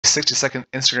60-second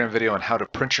Instagram video on how to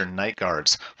print your night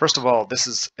guards. First of all, this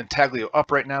is intaglio up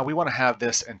right now. We want to have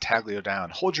this intaglio down.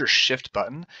 Hold your shift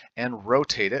button and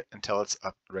rotate it until it's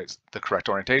up right, the correct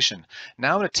orientation.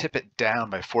 Now I'm going to tip it down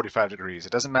by 45 degrees.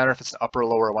 It doesn't matter if it's an upper or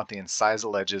lower. I want the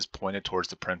incisal edges pointed towards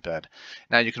the print bed.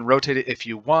 Now you can rotate it if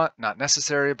you want, not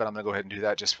necessary, but I'm going to go ahead and do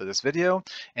that just for this video.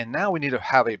 And now we need to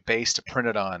have a base to print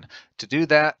it on. To do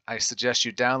that, I suggest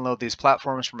you download these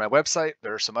platforms from my website.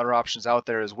 There are some other options out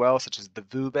there as well, such as the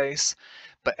VU base.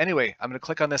 But anyway, I'm going to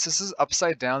click on this. This is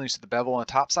upside down. You see the bevel on the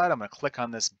top side. I'm going to click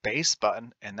on this base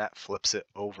button and that flips it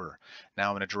over. Now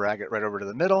I'm going to drag it right over to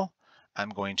the middle. I'm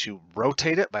going to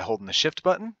rotate it by holding the shift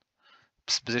button,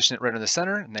 position it right in the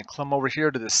center, and then come over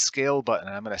here to the scale button.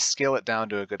 And I'm going to scale it down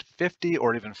to a good 50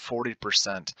 or even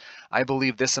 40%. I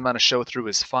believe this amount of show through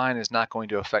is fine, is not going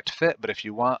to affect fit, but if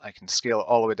you want, I can scale it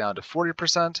all the way down to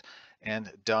 40%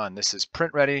 and done. This is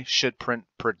print ready, should print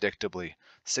predictably.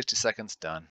 60 seconds, done.